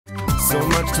so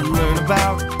much to learn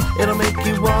about. It'll make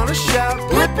you want to shout,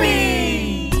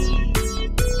 Blippi!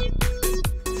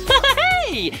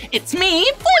 Hey, it's me,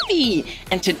 Blippi!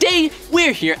 And today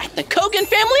we're here at the Kogan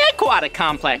Family Aquatic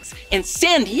Complex in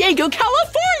San Diego,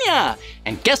 California.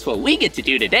 And guess what we get to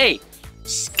do today?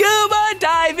 Scuba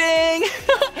diving!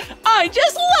 I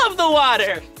just love the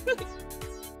water!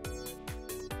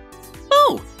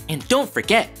 Oh, and don't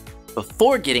forget,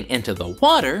 before getting into the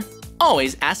water,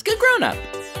 always ask a grown-up.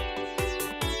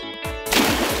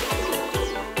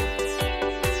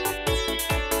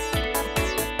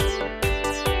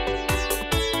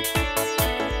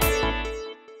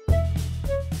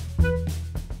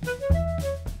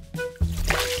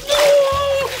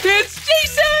 It's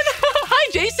Jason!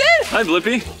 Hi, Jason! Hi,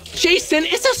 Blippi. Jason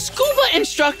is a scuba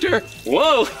instructor.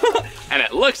 Whoa, and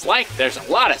it looks like there's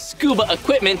a lot of scuba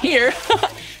equipment here.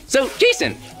 So,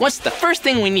 Jason, what's the first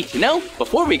thing we need to know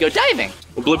before we go diving?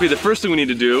 Well, Blippi, the first thing we need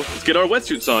to do is get our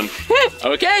wetsuits on.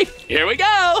 Okay, here we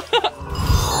go.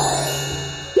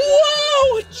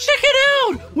 Whoa, check it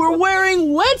out. We're wearing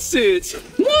wetsuits.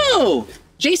 Whoa.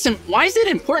 Jason, why is it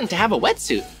important to have a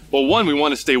wetsuit? Well, one, we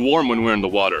want to stay warm when we're in the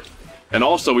water. And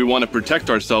also, we want to protect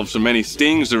ourselves from any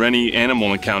stings or any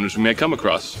animal encounters we may come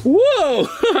across. Whoa,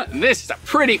 this is a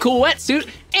pretty cool wetsuit,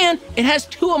 and it has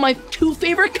two of my two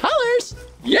favorite colors.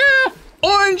 Yeah,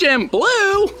 orange and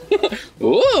blue.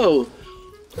 Whoa,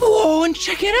 whoa, and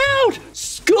check it out,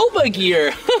 scuba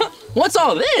gear. What's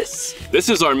all this? This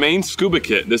is our main scuba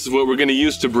kit. This is what we're going to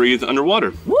use to breathe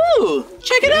underwater. Woo,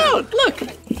 check it out. Look,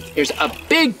 there's a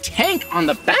big tank on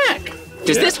the back.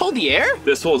 Does this hold the air?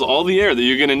 This holds all the air that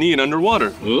you're gonna need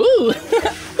underwater. Ooh,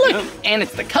 look, and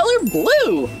it's the color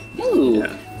blue. Ooh,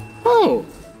 Yeah. Oh,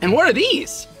 and what are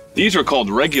these? These are called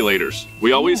regulators.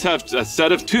 We always have a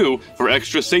set of 2 for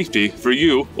extra safety for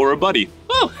you or a buddy.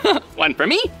 Oh, one for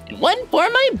me and one for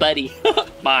my buddy.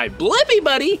 My Blippi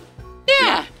buddy.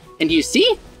 Yeah, and you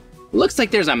see? Looks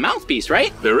like there's a mouthpiece,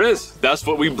 right? There is. That's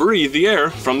what we breathe the air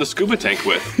from the scuba tank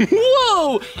with.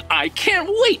 Whoa, I can't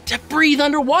wait to breathe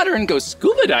underwater and go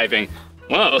scuba diving.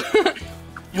 Whoa,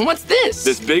 and what's this?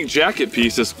 This big jacket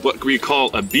piece is what we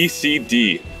call a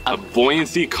BCD, a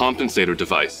buoyancy compensator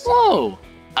device. Whoa,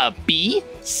 a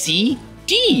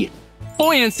BCD,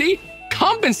 buoyancy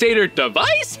compensator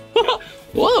device?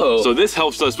 Whoa. So this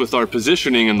helps us with our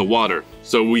positioning in the water.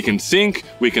 So we can sink,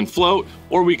 we can float,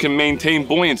 or we can maintain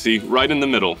buoyancy right in the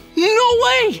middle. No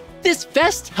way! This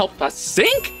vest helps us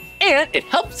sink, and it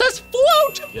helps us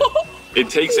float! It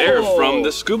takes air from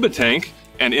the scuba tank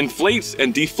and inflates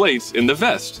and deflates in the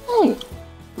vest. Oh.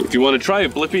 If you want to try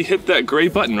it, Blippi, hit that gray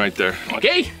button right there.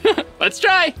 Okay, let's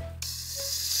try.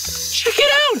 Check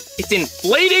it out! It's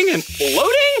inflating and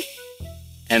floating,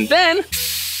 and then,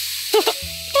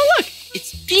 oh look,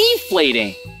 it's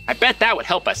deflating. I bet that would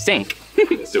help us sink.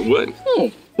 Yes, it would.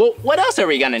 Oh, well, what else are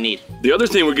we gonna need? The other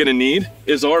thing we're gonna need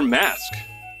is our mask.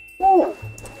 Ooh,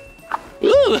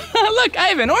 look, I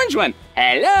have an orange one.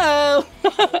 Hello.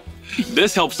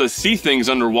 This helps us see things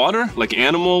underwater, like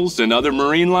animals and other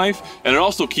marine life, and it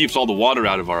also keeps all the water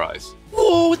out of our eyes.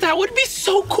 Whoa, that would be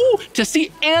so cool to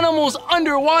see animals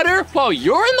underwater while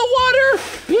you're in the water.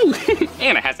 Ooh,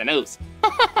 and it has a nose.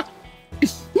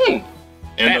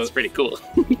 That's pretty cool.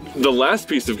 The last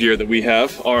piece of gear that we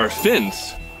have are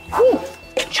fins. Ooh,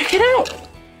 check it out.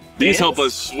 These help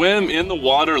us swim in the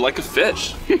water like a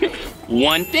fish.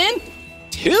 One fin,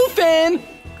 two fin.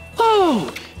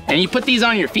 Oh, and you put these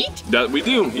on your feet? That we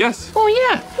do, yes. Oh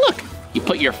yeah, look. You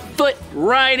put your foot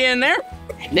right in there,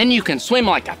 and then you can swim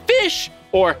like a fish,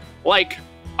 or like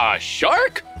a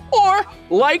shark, or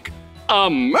like a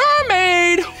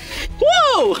mermaid.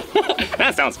 Whoa,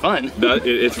 that sounds fun.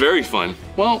 It's very fun.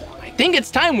 Well, I think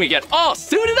it's time we get all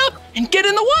suited up and get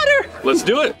in the water. Let's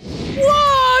do it.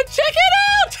 Whoa, check it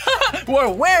out. We're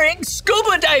wearing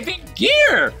scuba diving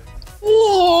gear.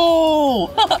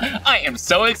 Whoa, I am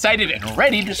so excited and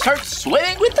ready to start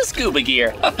swimming with the scuba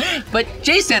gear. But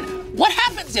Jason, what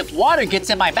happens if water gets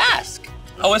in my mask?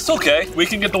 Oh, it's okay. We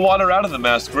can get the water out of the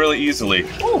mask really easily.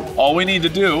 Ooh. All we need to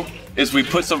do is we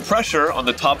put some pressure on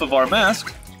the top of our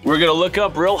mask. We're gonna look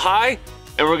up real high,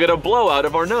 and we're gonna blow out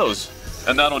of our nose.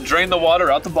 And that'll drain the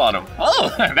water out the bottom.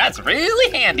 Oh, that's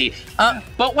really handy.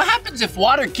 But what happens if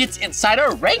water gets inside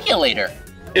our regulator?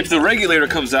 If the regulator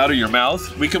comes out of your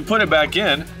mouth, we can put it back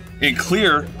in and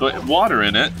clear the water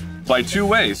in it by 2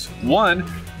 ways. One,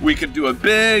 we can do a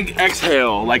big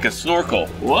exhale like a snorkel.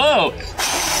 Whoa.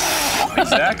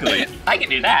 Exactly. I can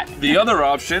do that. The other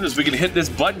option is we can hit this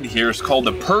button here. It's called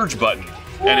the purge button.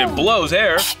 And it blows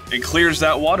air and clears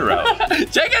that water out.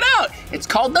 Check it out. It's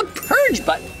called the purge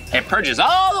button. It purges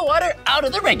all the water out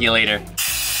of the regulator.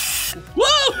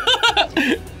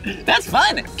 Whoa! That's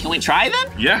fun. Can we try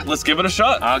them? Yeah, let's give it a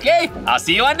shot. Okay, I'll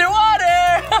see you underwater.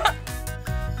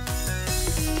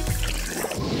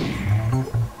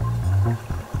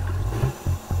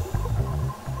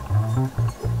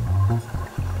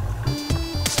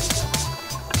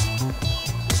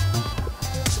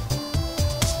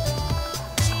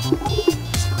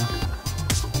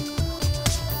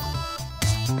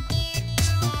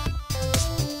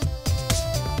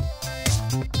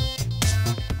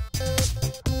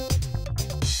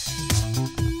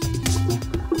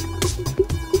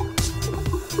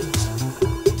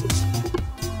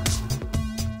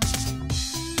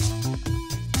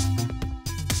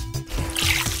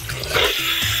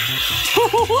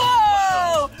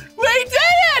 Whoa! We did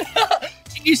it!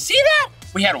 Did you see that?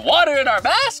 We had water in our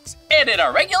masks and in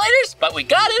our regulators, but we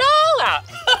got it all out.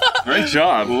 Great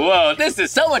job. Whoa, this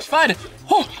is so much fun.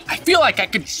 Oh, I feel like I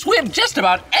could swim just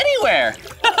about anywhere.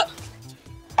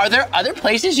 Are there other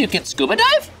places you can scuba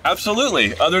dive?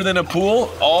 Absolutely. Other than a pool,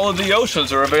 all of the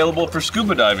oceans are available for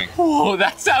scuba diving. Oh,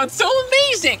 that sounds so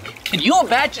amazing. Can you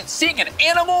imagine seeing an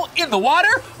animal in the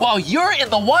water while you're in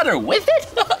the water with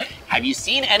it? Have you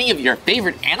seen any of your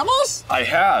favorite animals? I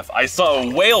have. I saw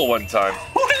a whale one time.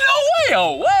 Oh, no way,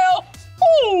 a whale.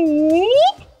 Oh,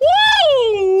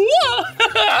 whoa.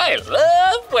 I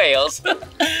love whales.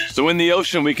 So in the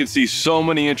ocean, we can see so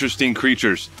many interesting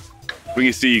creatures. We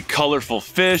can see colorful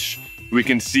fish. We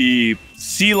can see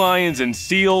sea lions and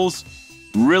seals,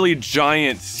 really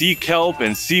giant sea kelp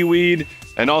and seaweed,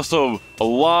 and also a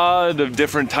lot of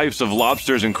different types of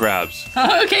lobsters and crabs.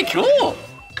 Okay, cool.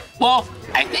 Well,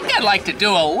 I think I'd like to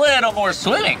do a little more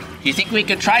swimming. You think we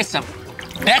could try some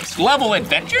next level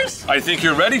adventures? I think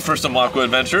you're ready for some aqua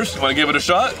adventures. Want to give it a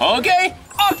shot? Okay,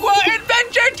 aqua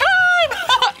adventure time!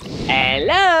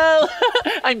 Hello!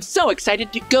 I'm so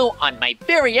excited to go on my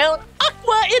very own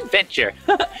aqua adventure.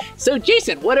 So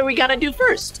Jason, what are we gonna do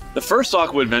first? The first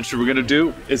aqua adventure we're gonna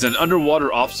do is an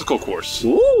underwater obstacle course.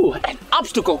 Ooh, an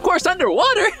obstacle course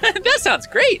underwater? That sounds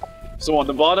great. So on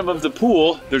the bottom of the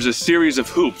pool, there's a series of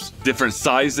hoops, different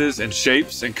sizes and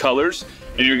shapes and colors,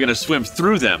 and you're gonna swim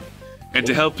through them. And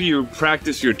to help you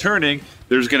practice your turning,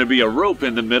 there's gonna be a rope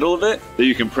in the middle of it that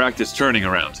you can practice turning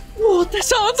around. Whoa, that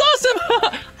sounds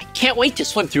awesome! I can't wait to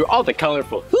swim through all the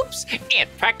colorful hoops and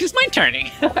practice my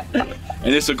turning.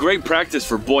 And it's a great practice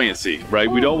for buoyancy, right?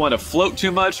 We don't want to float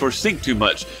too much or sink too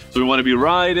much. So we want to be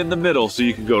right in the middle so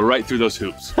you can go right through those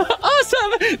hoops.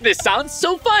 Awesome! This sounds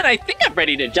so fun. I think I'm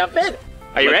ready to jump in.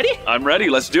 Are you ready? I'm ready.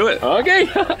 Let's do it. Okay,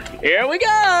 here we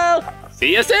go.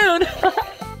 See you soon.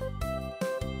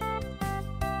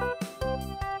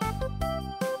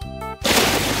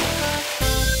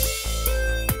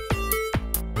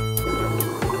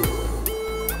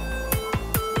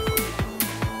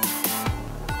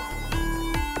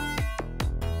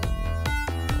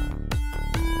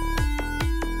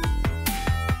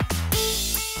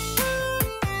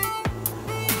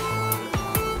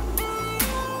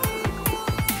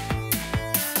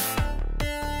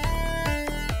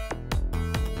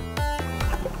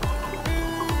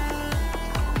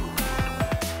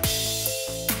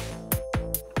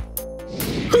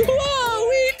 Whoa,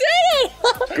 we did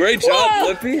it! Great job,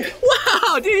 Blippi.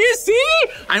 Wow, did you see?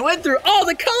 I went through all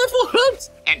the colorful hoops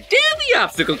and did the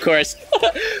obstacle course.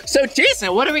 So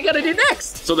Jason, what are we gonna do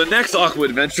next? So the next aqua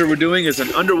adventure we're doing is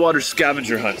an underwater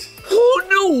scavenger hunt. Oh,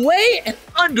 no way, an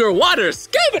underwater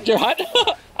scavenger hunt.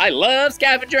 I love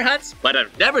scavenger hunts, but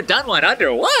I've never done one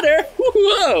underwater.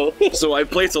 Whoa. So I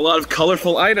placed a lot of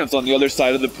colorful items on the other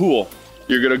side of the pool.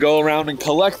 You're gonna go around and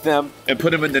collect them and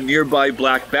put them in the nearby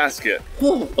black basket.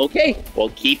 Whoa, okay, well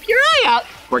keep your eye out.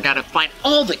 We're gonna find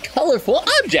all the colorful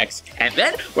objects, and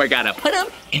then we're gonna put them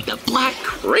in the black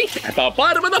crate at the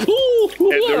bottom of the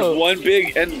pool. And there's one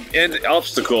big end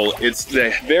obstacle. It's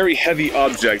the very heavy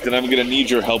object that I'm gonna need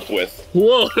your help with.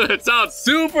 Whoa, that sounds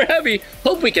super heavy.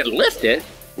 Hope we can lift it.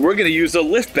 We're gonna use a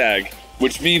lift bag,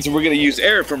 which means we're gonna use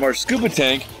air from our scuba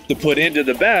tank to put into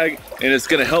the bag, and it's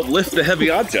gonna help lift the heavy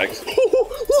object.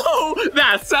 Whoa,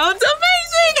 that sounds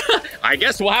amazing. I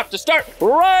guess we'll have to start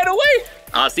right away.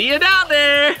 I'll see you down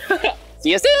there.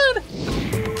 See you soon.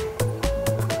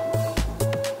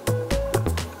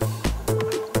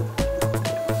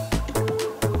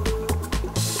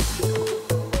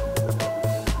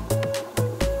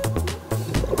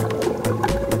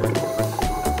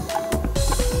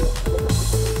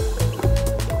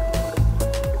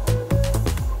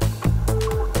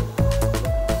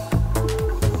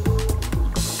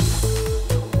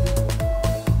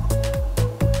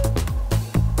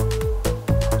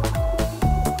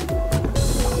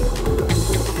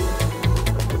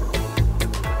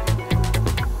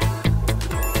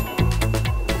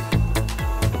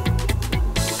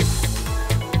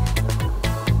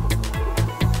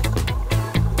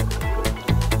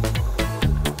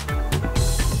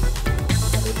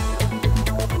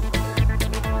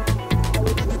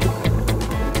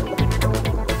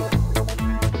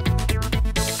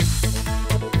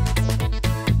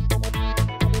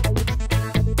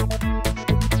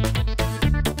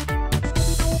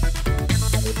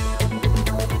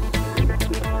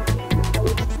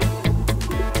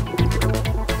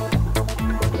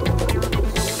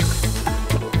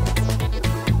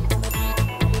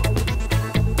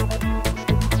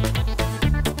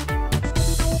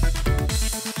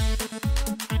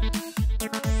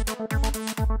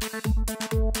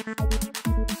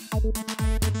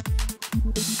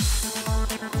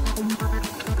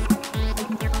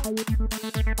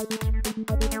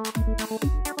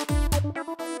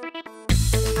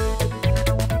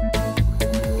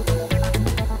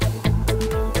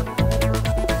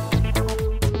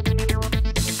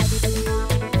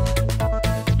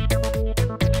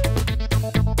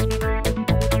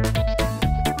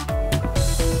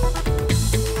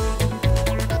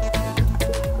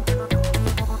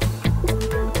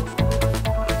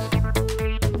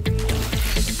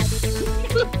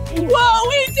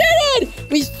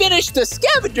 finished the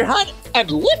scavenger hunt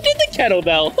and lifted the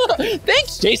kettlebell.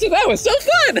 Thanks, Jason. That was so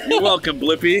fun. You're welcome,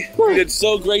 Blippi. You did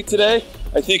so great today.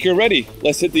 I think you're ready.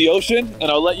 Let's hit the ocean,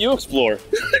 and I'll let you explore.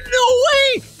 No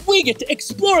way! We get to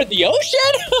explore the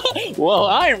ocean? Well,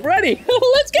 I'm ready.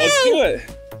 Let's go. Let's do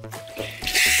it.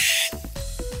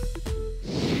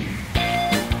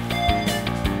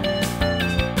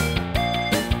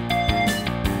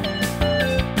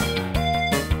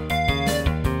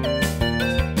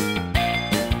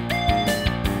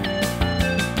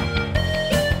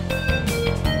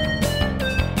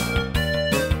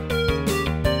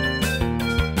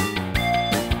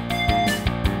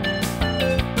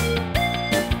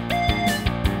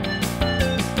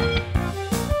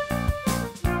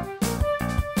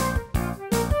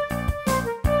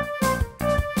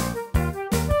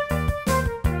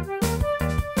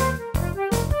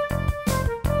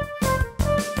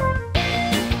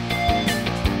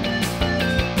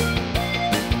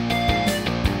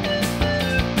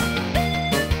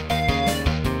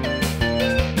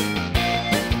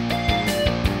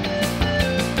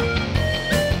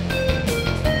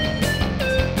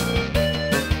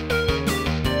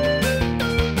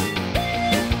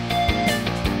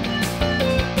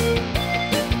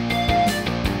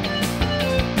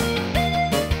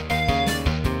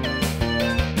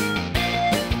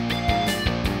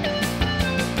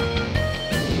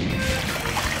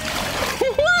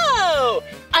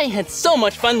 I had so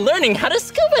much fun learning how to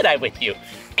scuba dive with you,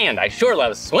 and I sure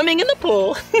love swimming in the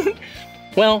pool.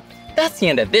 Well, that's the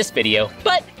end of this video,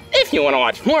 but if you want to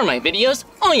watch more of my videos,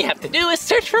 all you have to do is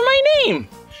search for my name.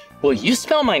 Will you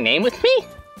spell my name with me?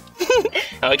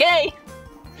 Okay.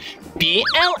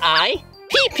 B-L-I-P-P-I,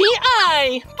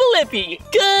 Blippi.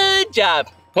 Good job.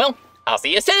 Well, I'll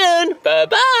see you soon.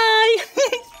 Bye-bye.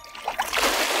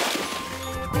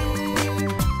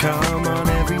 Come on,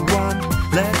 everyone,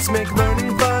 let's make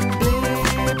learning fun.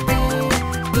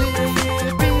 Blippi,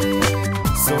 Blippi.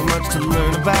 So much to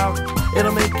learn about,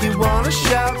 it'll make you want to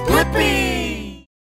shout, Blippi!